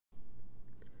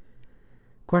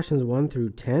Questions 1 through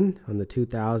 10 on the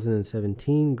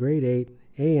 2017 Grade 8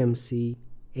 AMC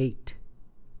 8.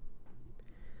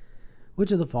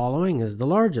 Which of the following is the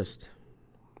largest?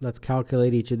 Let's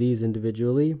calculate each of these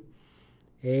individually.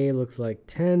 A looks like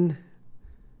 10,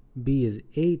 B is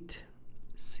 8,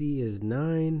 C is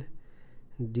 9,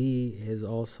 D is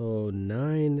also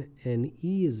 9, and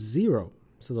E is 0.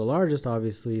 So the largest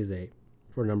obviously is A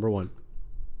for number 1.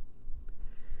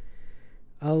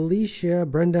 Alicia,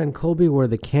 Brenda, and Colby were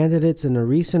the candidates in a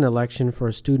recent election for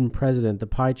a student president. The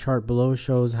pie chart below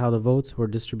shows how the votes were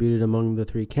distributed among the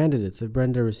 3 candidates. If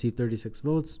Brenda received 36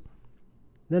 votes,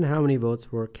 then how many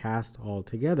votes were cast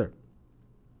altogether?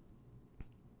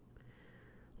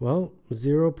 Well,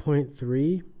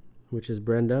 0.3, which is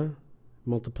Brenda,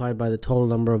 multiplied by the total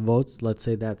number of votes, let's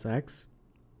say that's X,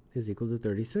 is equal to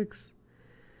 36.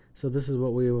 So this is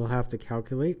what we will have to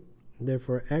calculate.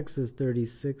 Therefore, X is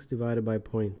 36 divided by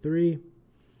 0.3,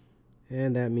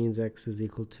 and that means X is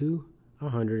equal to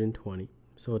 120.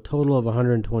 So a total of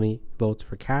 120 votes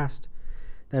for cast.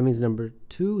 That means number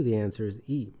 2, the answer is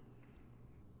E.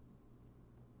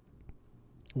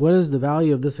 What is the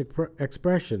value of this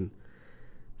expression?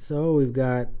 So we've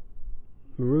got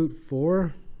root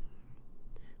 4,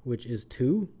 which is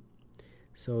 2.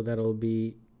 So that'll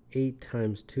be 8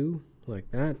 times 2, like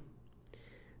that.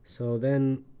 So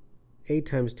then 8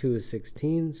 times 2 is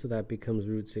 16, so that becomes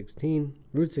root 16.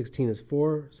 Root 16 is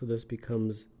 4, so this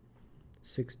becomes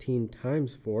 16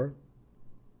 times 4.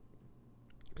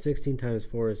 16 times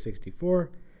 4 is 64.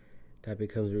 That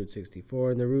becomes root 64,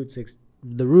 and the root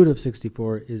of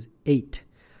 64 is 8.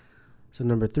 So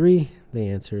number 3, the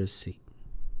answer is C.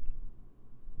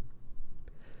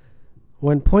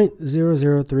 When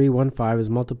 0.00315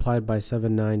 is multiplied by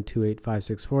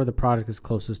 7928564, the product is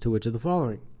closest to which of the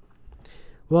following?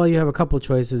 Well, you have a couple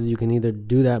choices. You can either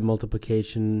do that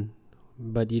multiplication,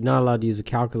 but you're not allowed to use a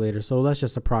calculator. So let's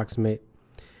just approximate.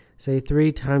 Say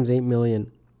 3 times 8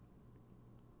 million.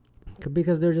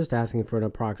 Because they're just asking for an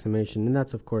approximation. And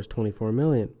that's, of course, 24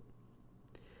 million.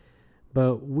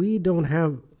 But we don't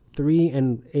have 3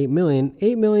 and 8 million.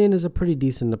 8 million is a pretty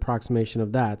decent approximation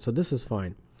of that. So this is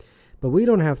fine. But we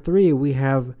don't have 3. We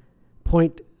have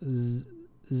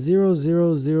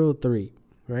 0.0003,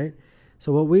 right?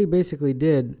 So what we basically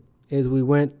did is we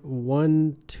went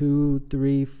 1, 2,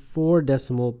 3, 4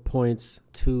 decimal points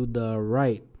to the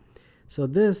right. So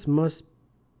this must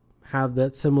have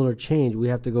that similar change. We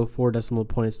have to go 4 decimal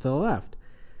points to the left.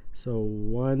 So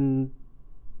 1,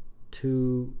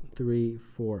 2, 3,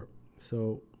 4.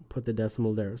 So put the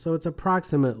decimal there. So it's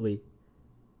approximately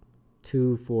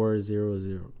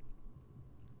 2400.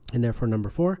 And therefore number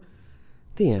 4,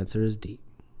 the answer is D.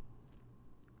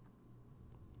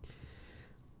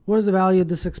 What is the value of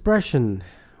this expression?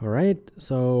 All right,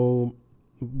 so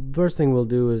first thing we'll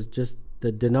do is just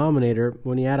the denominator.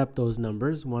 When you add up those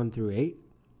numbers, 1 through 8,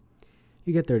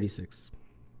 you get 36.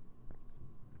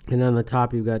 And on the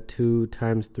top, you've got 2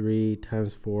 times 3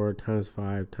 times 4 times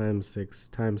 5 times 6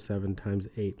 times 7 times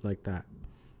 8, like that.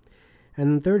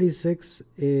 And then 36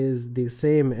 is the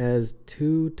same as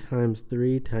 2 times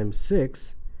 3 times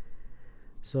 6.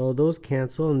 So those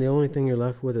cancel, and the only thing you're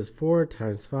left with is 4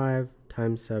 times 5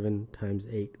 times 7 times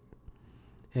 8.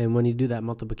 And when you do that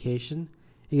multiplication,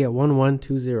 you get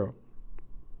 1120.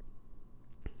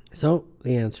 So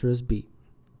the answer is B.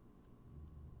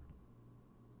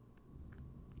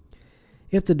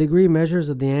 If the degree measures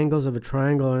of the angles of a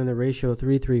triangle are in the ratio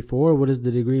 3, 3, 4, what is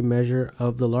the degree measure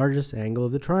of the largest angle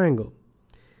of the triangle?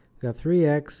 We've got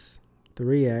 3x,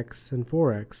 3x, and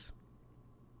 4x.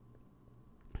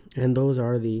 And those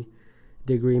are the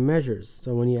degree measures.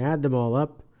 So when you add them all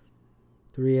up,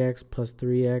 3x plus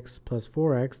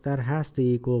 4x, that has to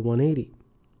equal 180.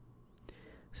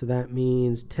 So that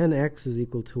means 10x is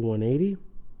equal to 180,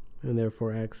 and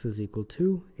therefore x is equal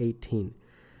to 18.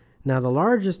 Now the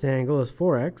largest angle is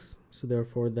 4x, so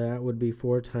therefore that would be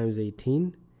 4 times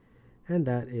 18, and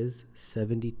that is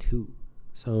 72.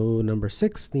 So number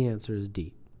 6, the answer is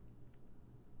D.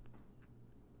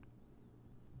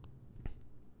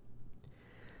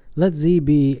 Let z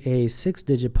be a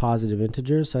 6-digit positive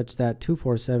integer such that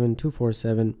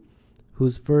 247,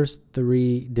 whose first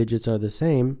 3 digits are the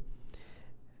same,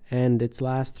 and its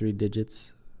last 3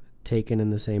 digits taken in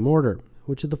the same order.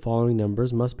 Which of the following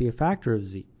numbers must be a factor of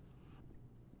z?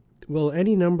 Well,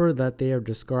 any number that they are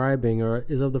describing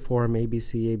is of the form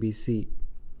ABC, ABC.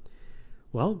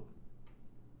 Well,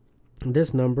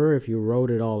 this number, if you wrote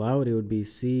it all out, it would be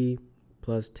C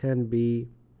plus 10B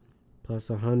plus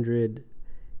 100A.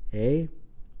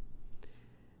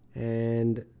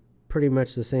 And pretty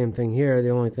much the same thing here.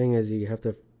 The only thing is you have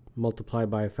to multiply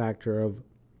by a factor of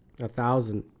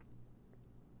 1,000.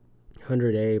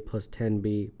 100A plus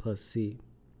 10B plus C.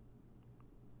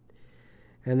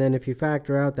 And then if you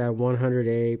factor out that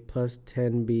 100A plus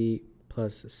 10B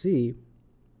plus C,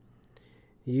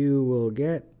 you will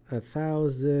get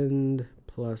 1,000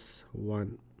 plus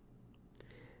 1.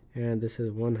 And this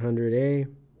is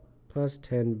 100A plus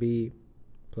 10B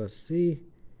plus C,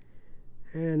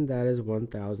 and that is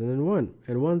 1001.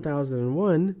 And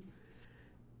 1001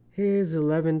 is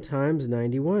 11 times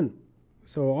 91.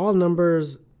 So all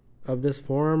numbers of this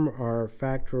form are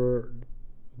factored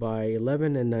by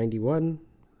 11 and 91,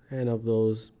 and of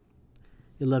those,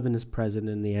 11 is present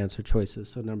in the answer choices.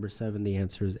 So number 7, the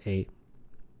answer is A.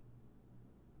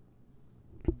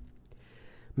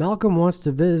 Malcolm wants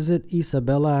to visit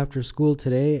Isabella after school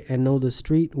today and know the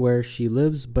street where she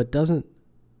lives, but doesn't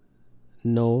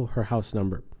know her house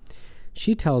number.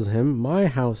 She tells him, my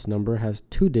house number has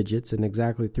 2 digits and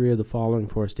exactly 3 of the following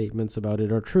 4 statements about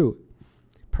it are true.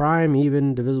 Prime,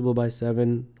 even, divisible by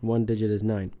 7, 1 digit is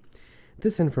 9.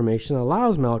 This information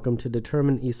allows Malcolm to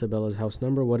determine Isabella's house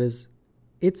number. What is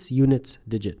its units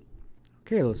digit?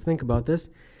 Okay, let's think about this.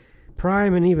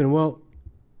 Prime and even, well,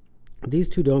 these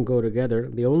two don't go together.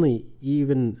 The only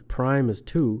even prime is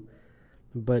 2,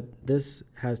 but this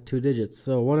has 2 digits.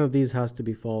 So one of these has to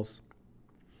be false.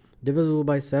 Divisible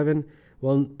by 7.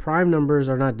 Well, prime numbers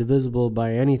are not divisible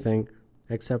by anything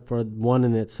except for 1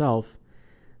 in itself.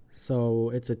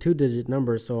 So it's a 2-digit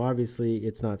number, so obviously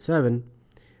it's not 7.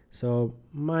 So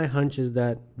my hunch is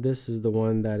that this is the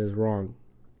one that is wrong,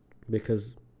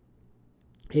 because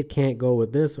it can't go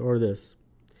with this or this.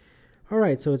 All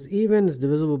right, so it's even, it's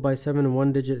divisible by 7, and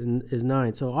 1 digit is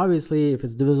 9. So obviously, if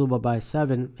it's divisible by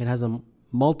 7, it has a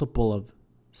multiple of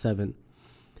 7.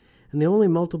 And the only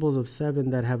multiples of 7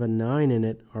 that have a 9 in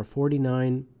it are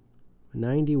 49,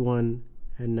 91,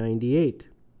 and 98.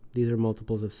 These are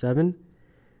multiples of 7,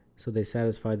 so they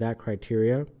satisfy that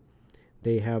criteria.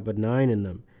 They have a 9 in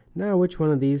them. Now, which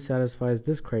one of these satisfies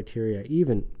this criteria?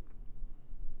 Even.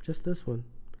 Just this one.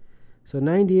 So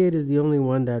 98 is the only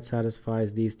one that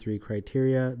satisfies these 3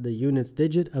 criteria. The units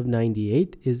digit of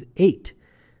 98 is 8.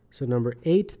 So number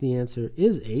 8, the answer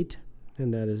is 8,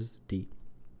 and that is D.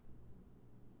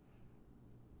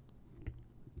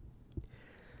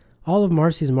 All of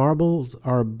Marcy's marbles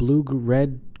are blue,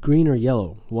 red, green, or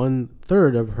yellow.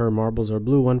 1/3 of her marbles are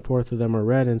blue, 1/4 of them are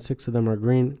red, and 6 of them are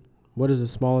green. What is the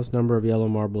smallest number of yellow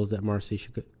marbles that Marcy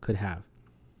could have?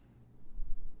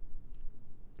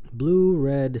 Blue,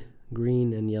 red,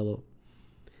 green, and yellow.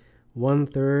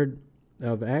 1/3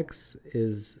 of X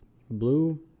is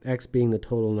blue, X being the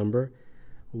total number.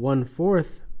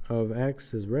 1/4 of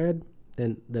X is red,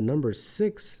 then the number is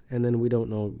 6, and then we don't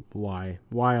know Y.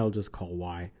 Y I'll just call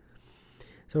Y.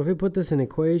 So if we put this in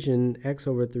equation, X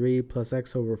over 3 plus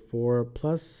X over 4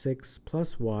 plus 6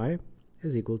 plus Y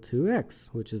is equal to X,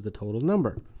 which is the total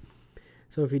number.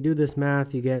 So if you do this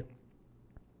math, you get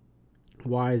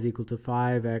Y is equal to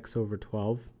 5X over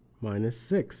 12 minus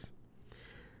 6.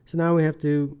 So now we have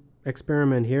to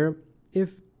experiment here.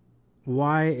 If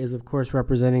Y is, of course,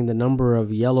 representing the number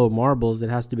of yellow marbles, it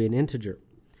has to be an integer.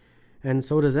 And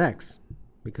so does X,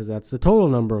 because that's the total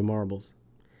number of marbles.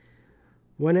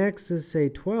 When X is, say,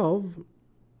 12,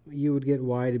 you would get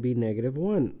Y to be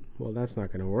 -1. Well, that's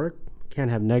not going to work.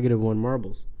 Can't have -1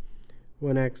 marbles.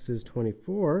 When X is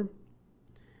 24,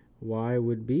 Y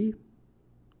would be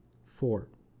 4.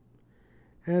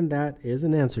 And that is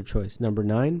an answer choice. Number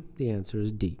 9, the answer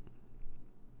is D.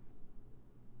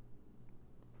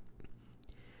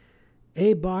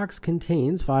 A box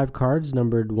contains 5 cards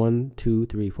numbered 1, 2,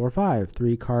 3, 4, 5.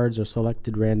 3 cards are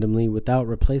selected randomly without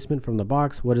replacement from the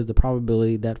box. What is the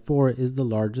probability that 4 is the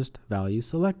largest value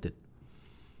selected?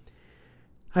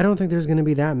 I don't think there's going to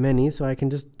be that many, so I can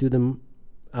just do them,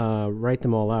 write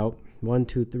them all out. 1,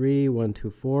 2, 3, 1, 2,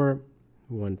 4,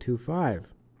 1, 2, 5.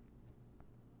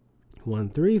 1,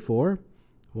 3, 4,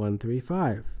 1, 3,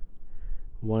 5.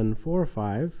 1, 4,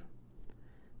 5.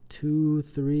 2,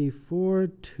 3, 4,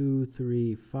 2,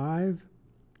 3, 5,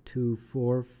 2,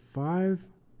 4, 5,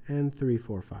 and 3,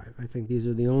 4, 5. I think these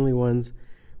are the only ones.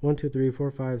 1, 2, 3,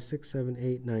 4, 5, 6, 7,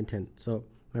 8, 9, 10. So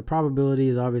my probability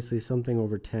is obviously something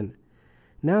over 10.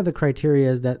 Now the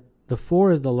criteria is that the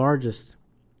 4 is the largest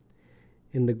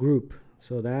in the group.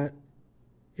 So that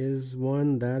is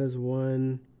 1, that is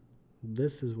 1,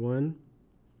 this is 1,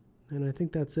 and I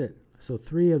think that's it. So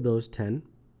 3 of those 10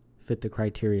 fit the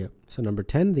criteria. So number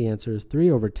 10, the answer is 3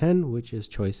 over 10, which is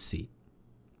choice C.